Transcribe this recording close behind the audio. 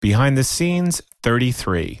Behind the Scenes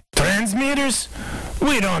 33. Transmitters?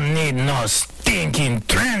 We don't need no stinking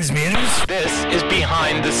transmitters. This is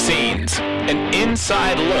Behind the Scenes, an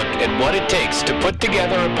inside look at what it takes to put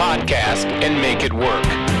together a podcast and make it work.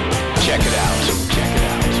 Check it out. Check it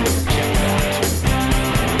out. Check it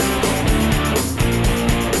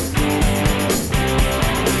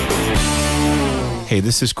out. Hey,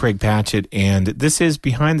 this is Craig Patchett, and this is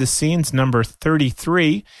Behind the Scenes number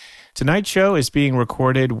 33. Tonight's show is being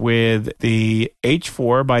recorded with the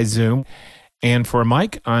H4 by Zoom. And for a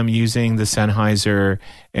mic, I'm using the Sennheiser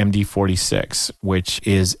MD46, which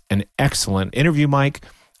is an excellent interview mic.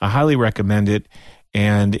 I highly recommend it.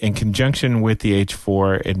 And in conjunction with the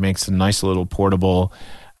H4, it makes a nice little portable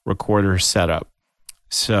recorder setup.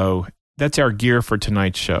 So that's our gear for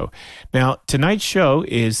tonight's show. Now, tonight's show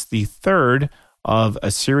is the third of a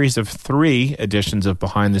series of 3 editions of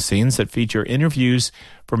Behind the Scenes that feature interviews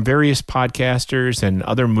from various podcasters and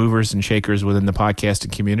other movers and shakers within the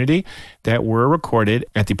podcasting community that were recorded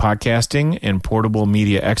at the Podcasting and Portable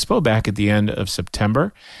Media Expo back at the end of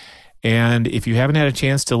September. And if you haven't had a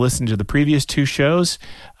chance to listen to the previous 2 shows,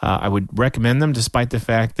 I would recommend them, despite the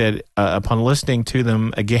fact that upon listening to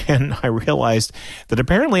them again, I realized that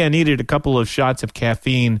apparently I needed a couple of shots of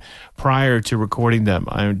caffeine prior to recording them.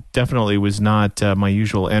 I definitely was not my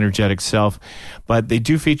usual energetic self, but they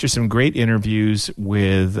do feature some great interviews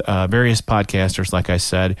with various podcasters, like I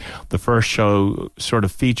said. The first show sort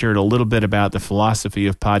of featured a little bit about the philosophy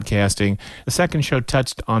of podcasting. The second show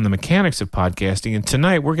touched on the mechanics of podcasting. And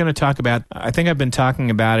tonight we're going to talk about, I think I've been talking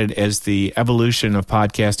about it as the evolution of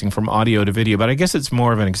podcasting from audio to video, but I guess it's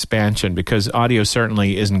more of an expansion because audio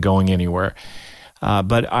certainly isn't going anywhere.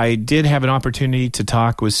 But I did have an opportunity to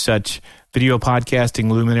talk with such video podcasting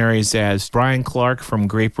luminaries as Brian Clark from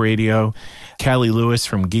Grape Radio, Callie Lewis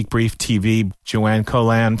from Geek Brief TV, Joanne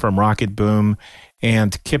Colan from Rocket Boom,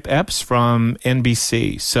 and Kip Epps from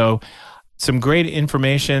NBC. So some great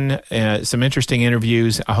information, some interesting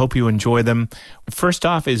interviews. I hope you enjoy them. First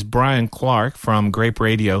off is Brian Clark from Grape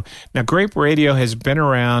Radio. Now, Grape Radio has been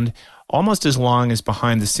around almost as long as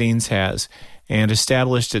Behind the Scenes has, and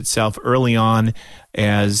established itself early on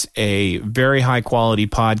as a very high-quality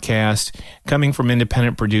podcast, coming from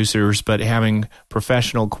independent producers, but having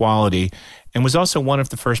professional quality, and was also one of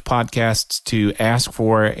the first podcasts to ask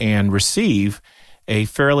for and receive a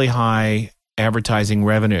fairly high advertising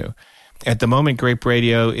revenue. At the moment, Grape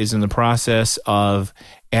Radio is in the process of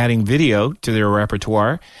adding video to their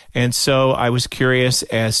repertoire, and so I was curious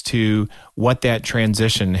as to what that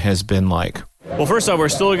transition has been like. Well, first off, we're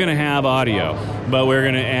still going to have audio, but we're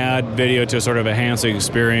going to add video to sort of enhance the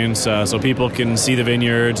experience so people can see the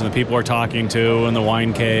vineyards and the people we're talking to and the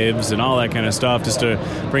wine caves and all that kind of stuff, just to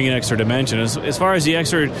bring an extra dimension. As far as the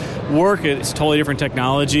extra work, it's totally different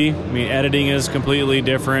technology. I mean, editing is completely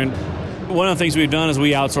different. One of the things we've done is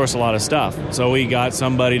we outsource a lot of stuff. So we got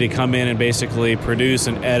somebody to come in and basically produce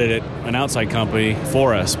and edit it, an outside company,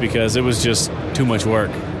 for us because it was just too much work.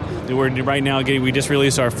 We're right now we just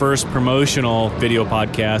released our first promotional video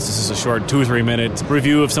podcast. This is a short 2 or 3 minute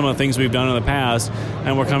review of some of the things we've done in the past,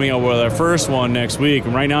 and we're coming up with our first one next week.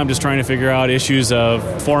 And right now I'm just trying to figure out issues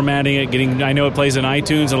of formatting it, I know it plays in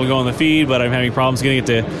iTunes, it'll go on the feed, but I'm having problems getting it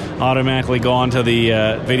to automatically go onto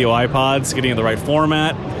the video iPods, getting it in the right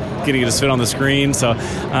format, getting it to fit on the screen. So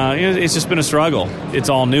it's just been a struggle. It's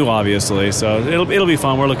all new, obviously, so it'll be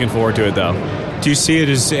fun. We're looking forward to it, though. Do you see it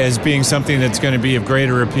as being something that's going to be of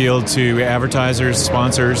greater appeal to advertisers,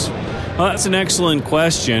 sponsors? Well, that's an excellent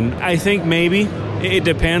question. I think maybe. It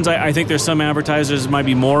depends. I think there's some advertisers it might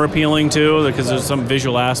be more appealing to because there's some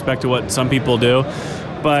visual aspect to what some people do.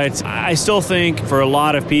 But I still think for a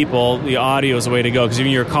lot of people, the audio is the way to go. Because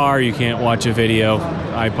even in your car, you can't watch a video,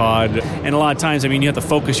 iPod. And a lot of times, you have to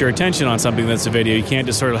focus your attention on something that's a video. You can't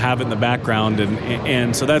just sort of have it in the background.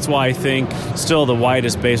 And so that's why I think still the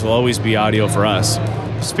widest base will always be audio for us.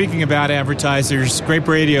 Speaking about advertisers, Grape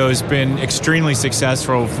Radio has been extremely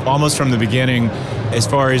successful almost from the beginning as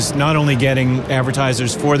far as not only getting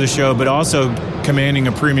advertisers for the show, but also commanding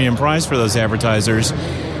a premium price for those advertisers.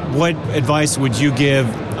 What advice would you give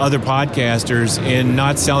other podcasters in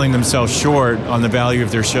not selling themselves short on the value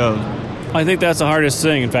of their show? I think that's the hardest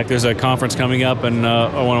thing. In fact, there's a conference coming up, and one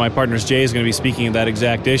of my partners, Jay, is going to be speaking of that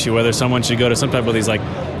exact issue, whether someone should go to some type of these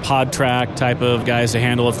pod track type of guys to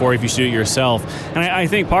handle it for you if you shoot it yourself. And I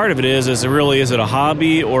think part of it is it a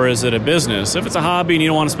hobby or is it a business? If it's a hobby and you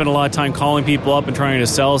don't want to spend a lot of time calling people up and trying to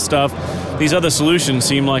sell stuff, these other solutions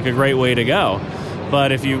seem like a great way to go.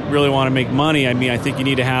 But if you really want to make money, I think you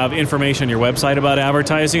need to have information on your website about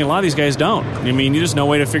advertising. A lot of these guys don't. There's no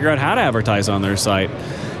way to figure out how to advertise on their site.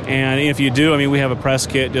 And if you do, I mean, we have a press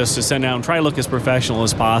kit just to send out and try to look as professional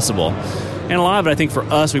as possible. And a lot of it, I think for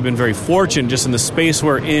us, we've been very fortunate just in the space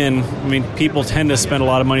we're in. I mean, people tend to spend a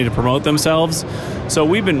lot of money to promote themselves. So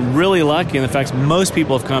we've been really lucky in the fact most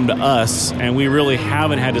people have come to us, and we really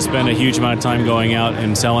haven't had to spend a huge amount of time going out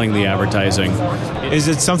and selling the advertising. Is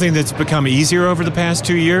it something that's become easier over the past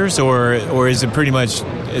 2 years, or is it pretty much,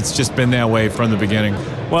 it's just been that way from the beginning?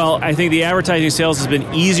 Well, I think the advertising sales has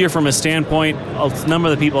been easier from a standpoint. A number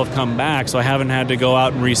of the people have come back, so I haven't had to go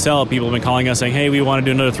out and resell. People have been calling us saying, hey, we want to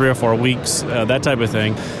do another 3 or 4 weeks, that type of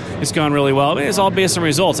thing. It's gone really well. I mean, it's all based on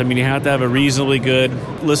results. I mean, you have to have a reasonably good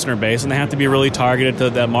listener base, and they have to be really targeted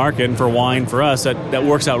to that market. And for wine, for us, that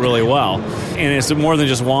works out really well. And it's more than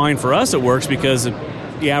just wine. For us, it works because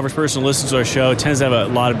the average person who listens to our show tends to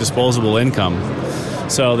have a lot of disposable income.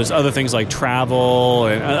 So there's other things like travel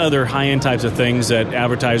and other high-end types of things that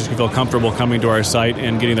advertisers can feel comfortable coming to our site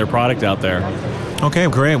and getting their product out there. Okay,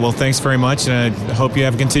 great. Well, thanks very much, and I hope you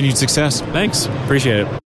have continued success. Thanks. Appreciate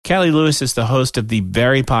it. Callie Lewis is the host of the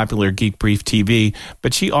very popular Geek Brief TV,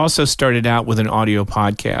 but she also started out with an audio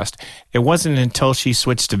podcast. It wasn't until she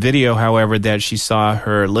switched to video, however, that she saw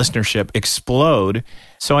her listenership explode.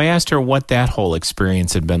 So I asked her what that whole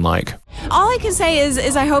experience had been like. All I can say is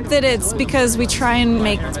I hope that it's because we try and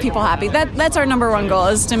make people happy. That's our number one goal,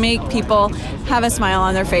 is to make people have a smile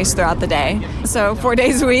on their face throughout the day. So 4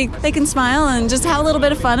 days a week, they can smile and just have a little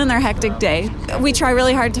bit of fun in their hectic day. We try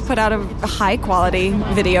really hard to put out a high-quality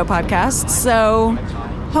video podcast, so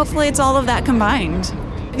hopefully it's all of that combined.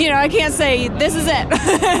 You know, I can't say this is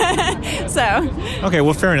it. So. Okay,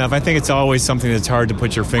 well, fair enough. I think it's always something that's hard to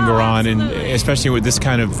put your finger on, and especially with this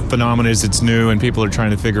kind of phenomenon as it's new and people are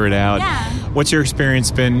trying to figure it out. Yeah. What's your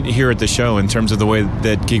experience been here at the show in terms of the way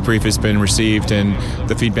that Geek Brief has been received and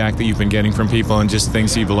the feedback that you've been getting from people and just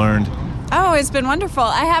things you've learned? Oh, it's been wonderful.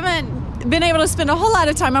 I haven't been able to spend a whole lot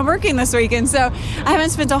of time. I'm working this weekend, so I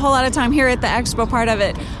haven't spent a whole lot of time here at the expo part of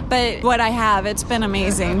it. But what I have, it's been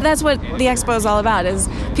amazing. That's what the expo is all about, is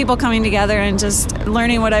people coming together and just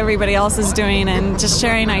learning what everybody else is doing and just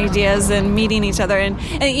sharing ideas and meeting each other. And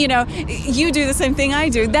you know, you do the same thing I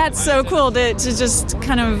do. That's so cool to just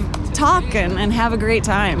kind of talk and have a great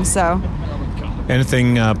time. So.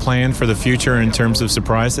 Anything planned for the future in terms of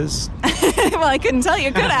surprises? Well, I couldn't tell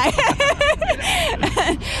you, could I?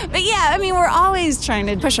 But yeah, I mean, we're always trying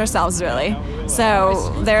to push ourselves, really.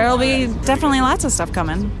 So there'll be definitely lots of stuff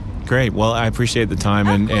coming. Great. Well, I appreciate the time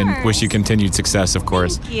and wish you continued success, of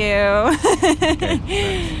course. Thank you.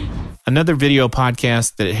 Okay. Another video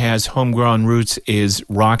podcast that has homegrown roots is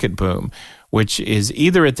Rocket Boom, which is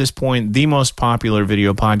either at this point the most popular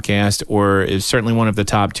video podcast or is certainly one of the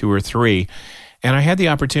top 2 or 3. And I had the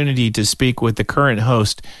opportunity to speak with the current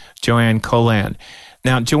host, Joanne Colan.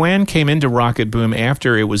 Now, Joanne came into Rocket Boom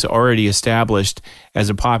after it was already established as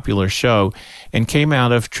a popular show and came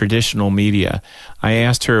out of traditional media. I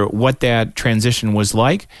asked her what that transition was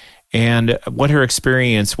like and what her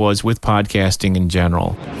experience was with podcasting in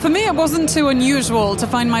general. For me, it wasn't too unusual to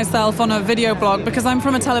find myself on a video blog because I'm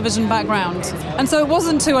from a television background. And so it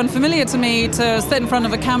wasn't too unfamiliar to me to sit in front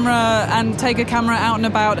of a camera and take a camera out and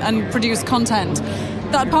about and produce content.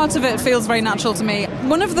 That part of it feels very natural to me.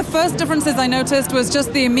 One of the first differences I noticed was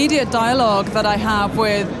just the immediate dialogue that I have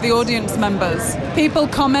with the audience members. People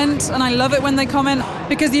comment, and I love it when they comment,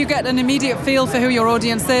 because you get an immediate feel for who your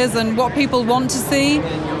audience is and what people want to see.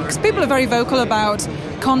 Because people are very vocal about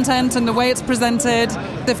content and the way it's presented.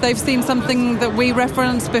 If they've seen something that we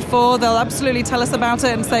referenced before, they'll absolutely tell us about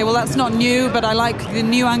it and say, well, that's not new, but I like the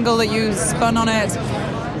new angle that you spun on it.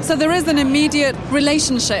 So there is an immediate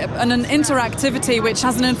relationship and an interactivity which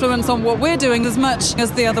has an influence on what we're doing as much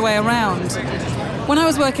as the other way around. When I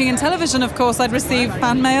was working in television, of course, I'd receive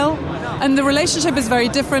fan mail, and the relationship is very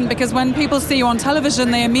different because when people see you on television,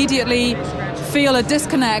 they immediately feel a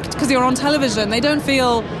disconnect because you're on television. They don't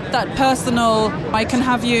feel that personal, I can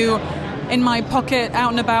have you in my pocket out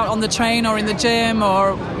and about on the train or in the gym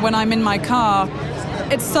or when I'm in my car.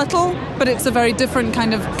 It's subtle, but it's a very different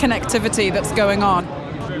kind of connectivity that's going on.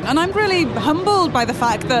 And I'm really humbled by the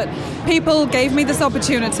fact that people gave me this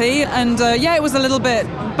opportunity. And it was a little bit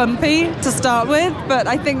bumpy to start with, but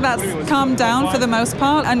I think that's calmed down for the most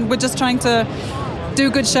part. And we're just trying to do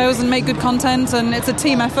good shows and make good content. And it's a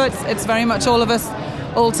team effort. It's very much all of us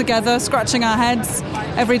all together, scratching our heads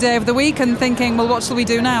every day of the week and thinking, well, what shall we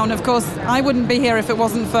do now? And of course, I wouldn't be here if it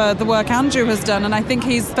wasn't for the work Andrew has done. And I think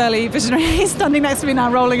he's fairly visionary. He's standing next to me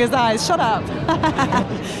now, rolling his eyes. Shut up.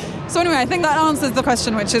 So anyway, I think that answers the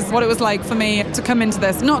question, which is what it was like for me to come into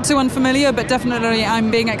this. Not too unfamiliar, but definitely I'm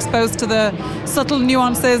being exposed to the subtle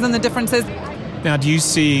nuances and the differences. Now, do you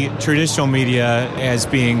see traditional media as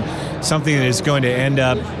being something that is going to end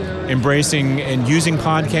up embracing and using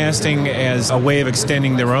podcasting as a way of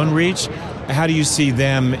extending their own reach? How do you see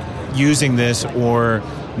them using this or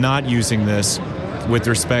not using this with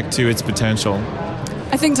respect to its potential?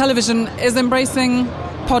 I think television is embracing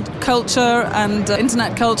pod culture and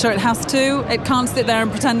internet culture. It has to. It can't sit there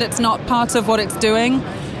and pretend it's not part of what it's doing.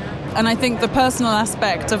 And I think the personal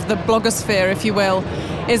aspect of the blogosphere, if you will,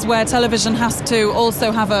 is where television has to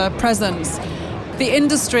also have a presence. The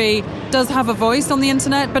industry does have a voice on the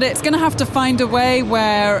internet, but it's going to have to find a way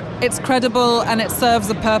where it's credible and it serves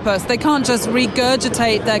a purpose. They can't just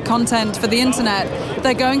regurgitate their content for the internet.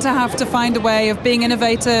 They're going to have to find a way of being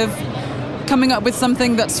innovative, coming up with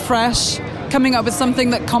something that's fresh, coming up with something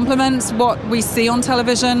that complements what we see on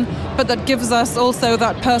television, but that gives us also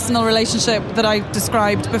that personal relationship that I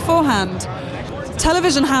described beforehand.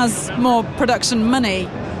 Television has more production money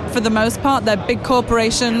for the most part. They're big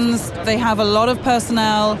corporations, they have a lot of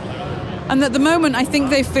personnel, and at the moment I think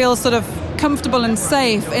they feel sort of comfortable and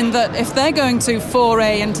safe in that if they're going to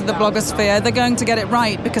foray into the blogosphere, they're going to get it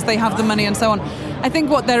right because they have the money and so on. I think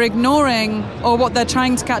what they're ignoring or what they're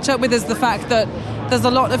trying to catch up with is the fact that there's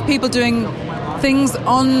a lot of people doing things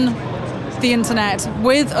on the internet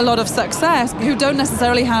with a lot of success who don't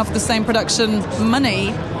necessarily have the same production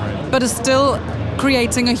money, but are still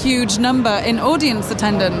creating a huge number in audience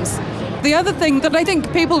attendance. The other thing that I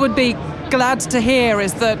think people would be glad to hear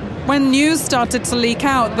is that when news started to leak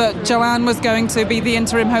out that Joanne was going to be the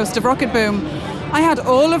interim host of Rocket Boom, I had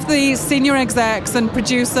all of the senior execs and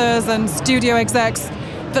producers and studio execs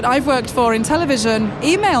that I've worked for in television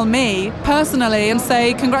email me personally and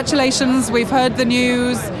say, congratulations, we've heard the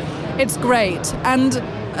news, it's great. And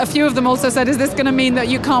a few of them also said, is this going to mean that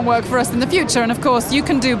you can't work for us in the future? And of course, you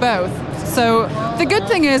can do both. So the good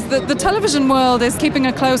thing is that the television world is keeping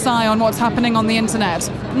a close eye on what's happening on the internet,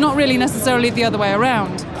 not really necessarily the other way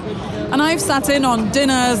around. And I've sat in on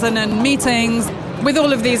dinners and in meetings with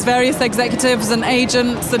all of these various executives and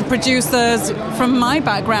agents and producers from my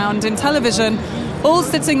background in television, all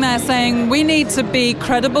sitting there saying, we need to be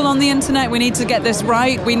credible on the internet, we need to get this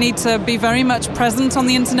right, we need to be very much present on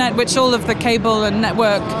the internet, which all of the cable and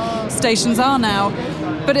network stations are now.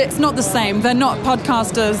 But it's not the same. They're not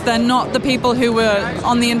podcasters, they're not the people who were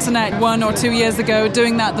on the internet 1 or 2 years ago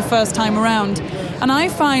doing that the first time around. And I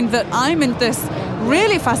find that I'm in this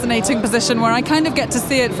really fascinating position where I kind of get to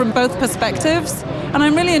see it from both perspectives, and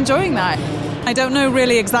I'm really enjoying that. I don't know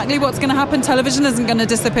really exactly what's going to happen. Television isn't going to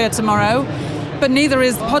disappear tomorrow, but neither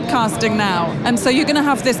is podcasting now. And so you're going to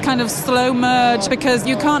have this kind of slow merge because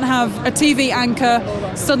you can't have a TV anchor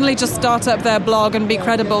suddenly just start up their blog and be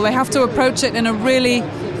credible. They have to approach it in a really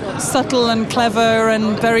subtle and clever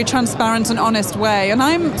and very transparent and honest way. And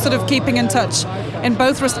I'm sort of keeping in touch in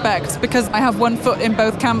both respects because I have one foot in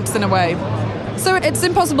both camps in a way. So it's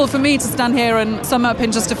impossible for me to stand here and sum up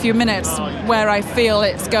in just a few minutes where I feel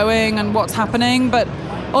it's going and what's happening, but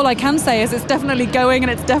all I can say is it's definitely going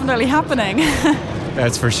and it's definitely happening.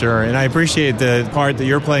 That's for sure. And I appreciate the part that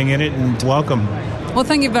you're playing in it, and welcome. Well,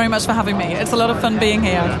 thank you very much for having me. It's a lot of fun being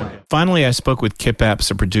here. Finally, I spoke with Kip Epps,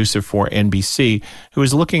 a producer for NBC, who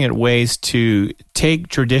is looking at ways to take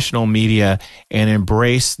traditional media and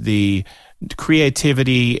embrace the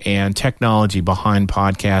creativity and technology behind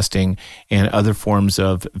podcasting and other forms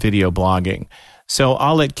of video blogging. So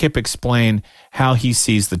I'll let Kip explain how he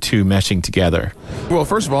sees the two meshing together. Well,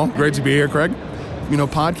 first of all, great to be here, Craig. You know,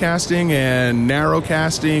 podcasting and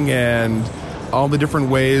narrowcasting and all the different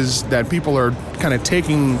ways that people are kind of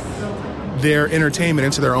taking their entertainment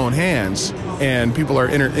into their own hands, and people are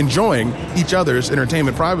enjoying each other's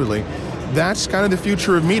entertainment privately. That's kind of the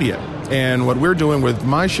future of media. And what we're doing with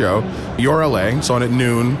my show, Your LA, it's on at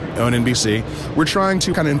noon on NBC, we're trying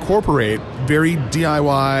to kind of incorporate very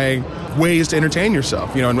DIY ways to entertain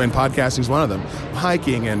yourself, you know, and podcasting is one of them.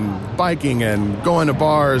 Hiking and biking and going to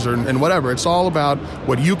bars and whatever. It's all about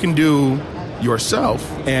what you can do yourself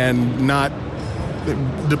and not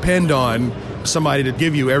depend on somebody to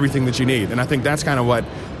give you everything that you need. And I think that's kind of what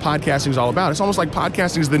podcasting is all about. It's almost like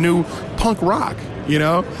podcasting is the new punk rock, you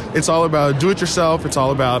know? It's all about do it yourself. It's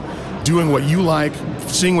all about doing what you like,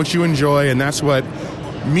 seeing what you enjoy, and that's what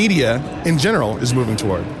media in general is moving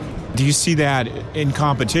toward. Do you see that in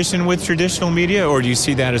competition with traditional media, or do you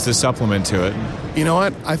see that as a supplement to it? You know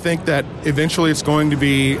what? I think that eventually it's going to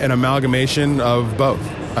be an amalgamation of both.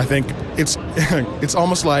 I think it's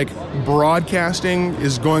almost like broadcasting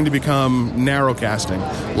is going to become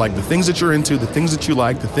narrowcasting. Like the things that you're into, the things that you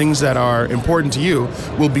like, the things that are important to you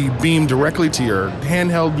will be beamed directly to your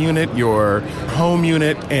handheld unit, your home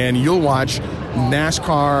unit, and you'll watch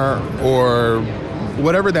NASCAR or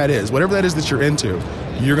whatever that is that you're into.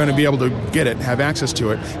 you're going to be able to get it, have access to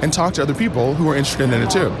it, and talk to other people who are interested in it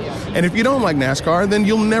too. And if you don't like NASCAR, then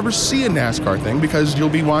you'll never see a NASCAR thing because you'll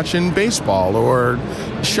be watching baseball or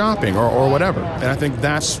shopping or whatever. And I think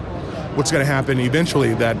that's what's going to happen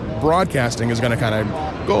eventually, that broadcasting is going to kind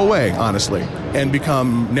of go away, honestly, and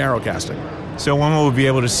become narrowcasting. So when will we be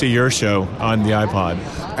able to see your show on the iPod?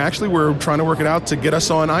 Actually, we're trying to work it out to get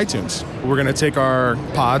us on iTunes. We're going to take our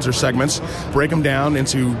pods or segments, break them down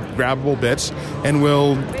into grabbable bits, and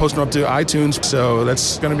we'll post them up to iTunes. So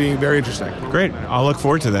that's going to be very interesting. Great. I'll look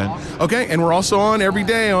forward to that. Okay, and we're also on every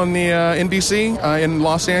day on the NBC in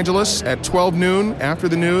Los Angeles at 12 noon after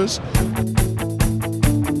the news.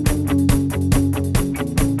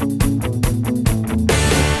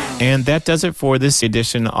 And that does it for this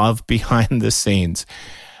edition of Behind the Scenes.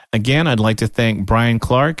 Again, I'd like to thank Brian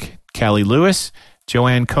Clark, Callie Lewis,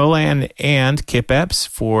 Joanne Colan, and Kip Epps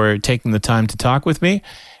for taking the time to talk with me.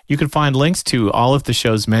 You can find links to all of the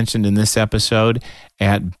shows mentioned in this episode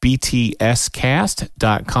at btscast.com,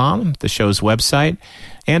 the show's website.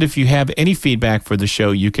 And if you have any feedback for the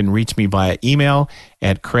show, you can reach me via email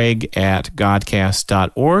at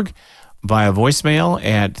craig@godcast.org, via voicemail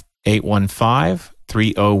at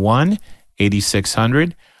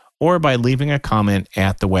 815-301-8600, or by leaving a comment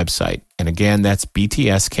at the website. And again, that's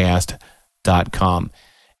btscast.com.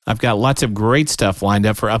 I've got lots of great stuff lined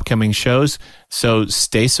up for upcoming shows, so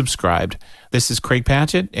stay subscribed. This is Craig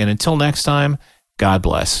Patchett, and until next time, God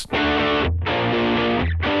bless.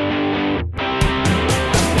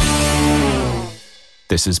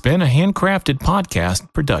 This has been a handcrafted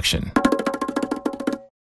podcast production.